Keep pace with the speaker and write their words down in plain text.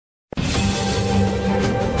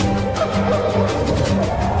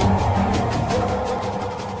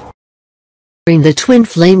During the twin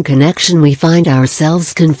flame connection we find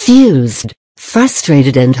ourselves confused,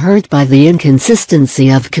 frustrated and hurt by the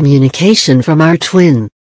inconsistency of communication from our twin.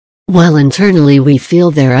 While internally we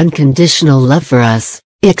feel their unconditional love for us,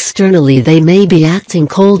 externally they may be acting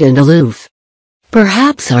cold and aloof.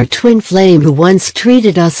 Perhaps our twin flame who once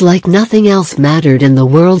treated us like nothing else mattered in the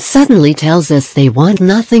world suddenly tells us they want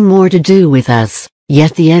nothing more to do with us,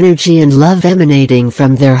 yet the energy and love emanating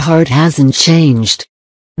from their heart hasn't changed.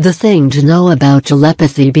 The thing to know about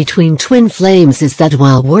telepathy between twin flames is that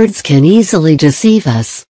while words can easily deceive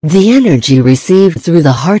us, the energy received through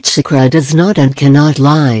the heart chakra does not and cannot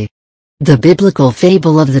lie. The biblical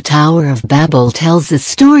fable of the Tower of Babel tells the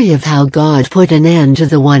story of how God put an end to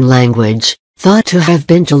the one language, thought to have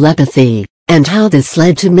been telepathy, and how this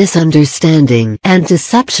led to misunderstanding and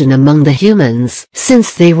deception among the humans,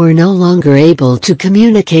 since they were no longer able to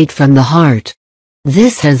communicate from the heart.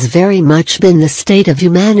 This has very much been the state of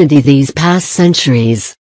humanity these past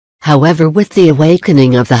centuries. However, with the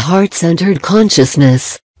awakening of the heart-centered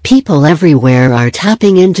consciousness, people everywhere are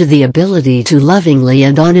tapping into the ability to lovingly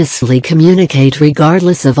and honestly communicate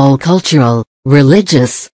regardless of all cultural,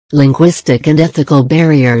 religious, linguistic and ethical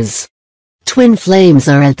barriers. Twin flames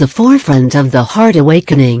are at the forefront of the heart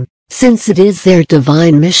awakening, since it is their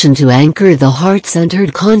divine mission to anchor the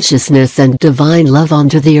heart-centered consciousness and divine love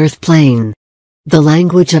onto the earth plane. The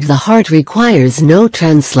language of the heart requires no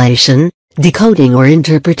translation, decoding or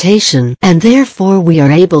interpretation, and therefore we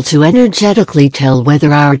are able to energetically tell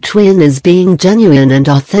whether our twin is being genuine and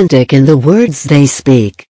authentic in the words they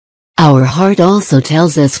speak. Our heart also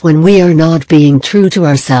tells us when we are not being true to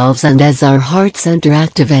ourselves, and as our heart center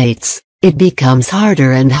activates, it becomes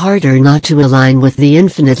harder and harder not to align with the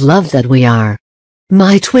infinite love that we are.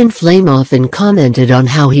 My twin flame often commented on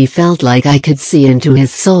how he felt like I could see into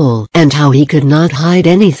his soul and how he could not hide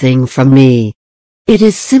anything from me. It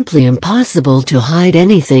is simply impossible to hide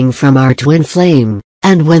anything from our twin flame,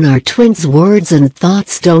 and when our twin's words and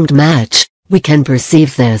thoughts don't match, we can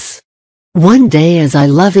perceive this. One day as I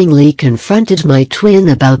lovingly confronted my twin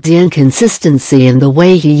about the inconsistency in the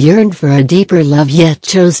way he yearned for a deeper love yet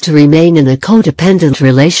chose to remain in a codependent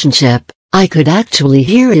relationship, I could actually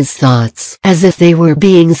hear his thoughts as if they were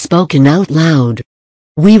being spoken out loud.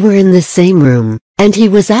 We were in the same room, and he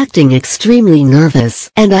was acting extremely nervous,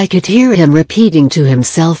 and I could hear him repeating to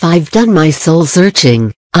himself, "I've done my soul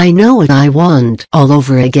searching, I know what I want," all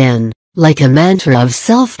over again, like a mantra of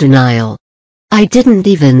self-denial. I didn't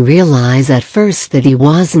even realize at first that he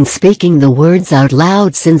wasn't speaking the words out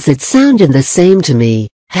loud since it sounded the same to me.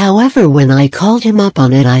 However, when I called him up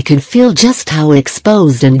on it, I could feel just how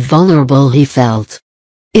exposed and vulnerable he felt.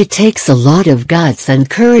 It takes a lot of guts and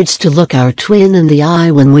courage to look our twin in the eye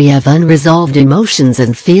when we have unresolved emotions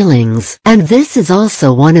and feelings, and this is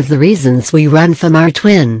also one of the reasons we run from our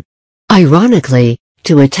twin. Ironically,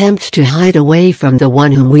 to attempt to hide away from the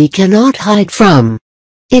one whom we cannot hide from.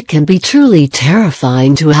 It can be truly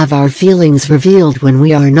terrifying to have our feelings revealed when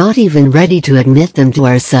we are not even ready to admit them to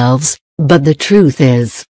ourselves, but the truth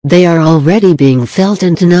is, they are already being felt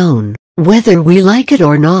and known, whether we like it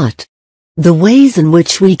or not. The ways in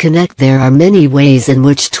which we connect. There are many ways in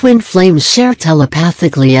which twin flames share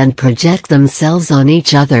telepathically and project themselves on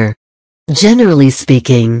each other. Generally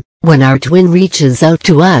speaking, when our twin reaches out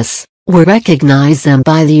to us, we recognize them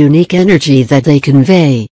by the unique energy that they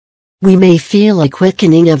convey. We may feel a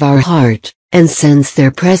quickening of our heart, and sense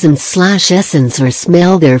their presence/essence or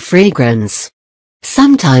smell their fragrance.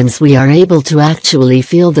 Sometimes we are able to actually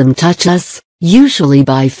feel them touch us, usually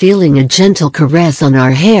by feeling a gentle caress on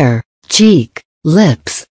our hair, cheek,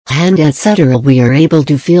 lips, hand, etc. We are able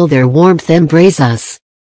to feel their warmth embrace us.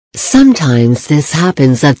 Sometimes this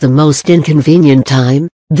happens at the most inconvenient time.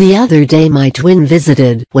 The other day my twin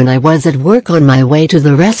visited when I was at work on my way to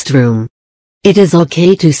the restroom. It is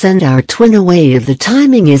okay to send our twin away if the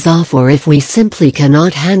timing is off or if we simply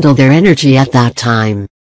cannot handle their energy at that time.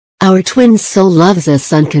 Our twin soul loves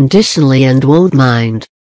us unconditionally and won't mind.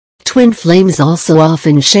 Twin flames also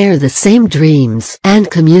often share the same dreams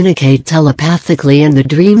and communicate telepathically in the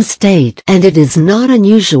dream state, and it is not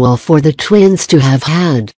unusual for the twins to have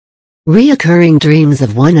had reoccurring dreams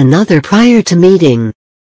of one another prior to meeting.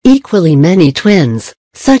 Equally many twins,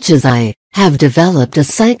 such as I, have developed a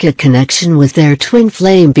psychic connection with their twin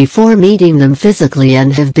flame before meeting them physically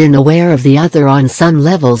and have been aware of the other on some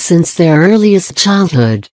level since their earliest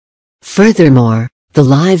childhood. Furthermore, the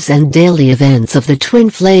lives and daily events of the twin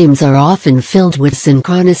flames are often filled with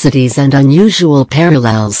synchronicities and unusual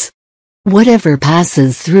parallels. Whatever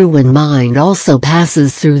passes through one mind also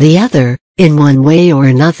passes through the other, in one way or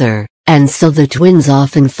another, and so the twins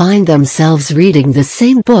often find themselves reading the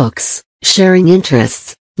same books, sharing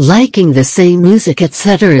interests, liking the same music,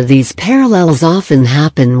 etc. These parallels often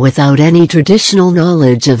happen without any traditional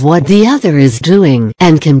knowledge of what the other is doing,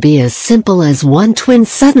 and can be as simple as one twin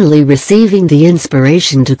suddenly receiving the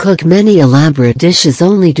inspiration to cook many elaborate dishes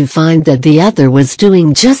only to find that the other was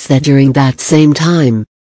doing just that during that same time.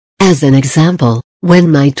 As an example,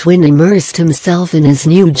 when my twin immersed himself in his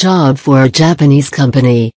new job for a Japanese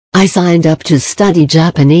company, I signed up to study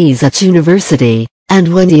Japanese at university,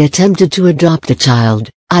 and when he attempted to adopt a child,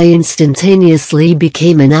 I instantaneously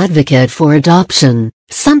became an advocate for adoption,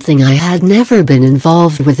 something I had never been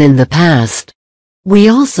involved with in the past. We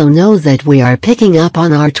also know that we are picking up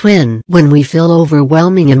on our twin when we feel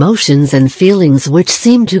overwhelming emotions and feelings which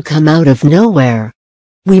seem to come out of nowhere.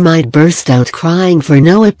 We might burst out crying for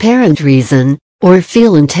no apparent reason, or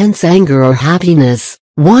feel intense anger or happiness,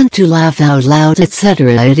 want to laugh out loud,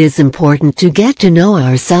 etc. It is important to get to know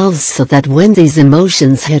ourselves so that when these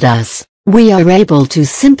emotions hit us, we are able to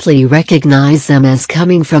simply recognize them as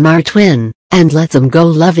coming from our twin, and let them go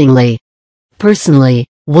lovingly. Personally,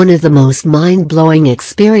 one of the most mind-blowing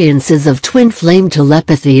experiences of TwinFlame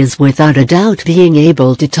telepathy is without a doubt being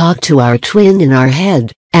able to talk to our twin in our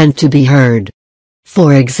head, and to be heard.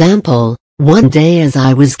 For example, one day as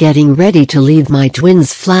I was getting ready to leave my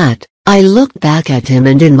twin's flat, I looked back at him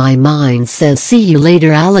and in my mind said, "See you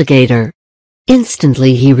later, alligator."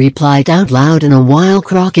 Instantly he replied out loud in a wild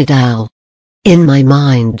crocodile. In my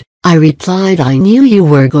mind, I replied, "I knew you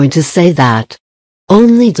were going to say that."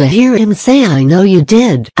 Only to hear him say, "I know you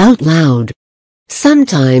did," out loud.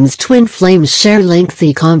 Sometimes twin flames share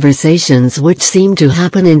lengthy conversations which seem to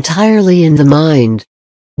happen entirely in the mind.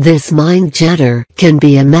 This mind chatter can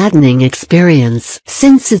be a maddening experience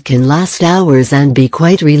since it can last hours and be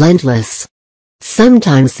quite relentless.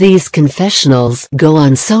 Sometimes these confessionals go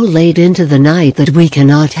on so late into the night that we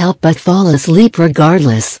cannot help but fall asleep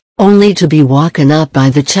regardless, only to be woken up by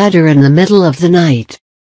the chatter in the middle of the night.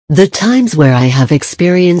 The times where I have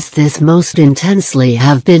experienced this most intensely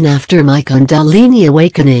have been after my Kundalini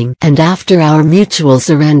awakening and after our mutual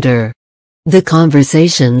surrender. The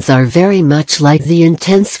conversations are very much like the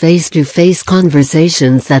intense face-to-face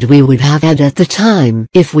conversations that we would have had at the time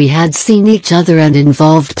if we had seen each other, and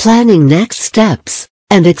involved planning next steps,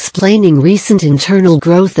 and explaining recent internal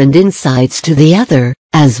growth and insights to the other,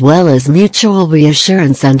 as well as mutual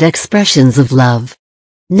reassurance and expressions of love.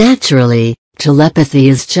 Naturally, telepathy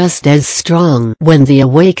is just as strong when the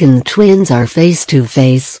awakened twins are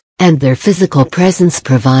face-to-face, and their physical presence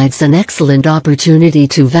provides an excellent opportunity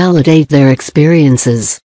to validate their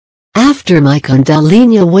experiences. After my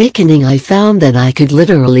Kundalini awakening, I found that I could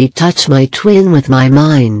literally touch my twin with my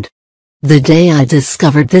mind. The day I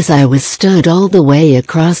discovered this, I was stood all the way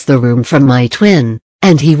across the room from my twin,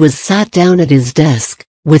 and he was sat down at his desk,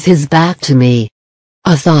 with his back to me.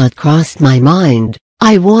 A thought crossed my mind.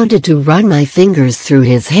 I wanted to run my fingers through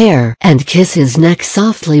his hair and kiss his neck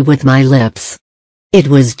softly with my lips. It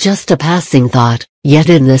was just a passing thought, yet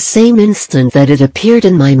in the same instant that it appeared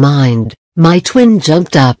in my mind, my twin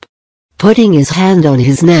jumped up, putting his hand on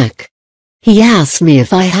his neck. He asked me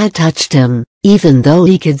if I had touched him, even though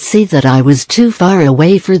he could see that I was too far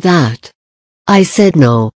away for that. I said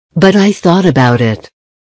no, but I thought about it.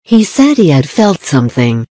 He said he had felt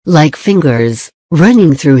something, like fingers,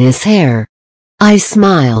 running through his hair. I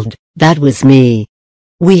smiled. That was me.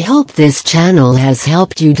 We hope this channel has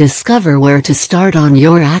helped you discover where to start on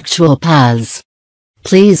your actual paths.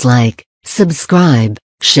 Please like, subscribe,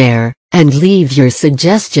 share, and leave your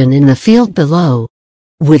suggestion in the field below.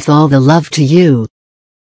 With all the love to you.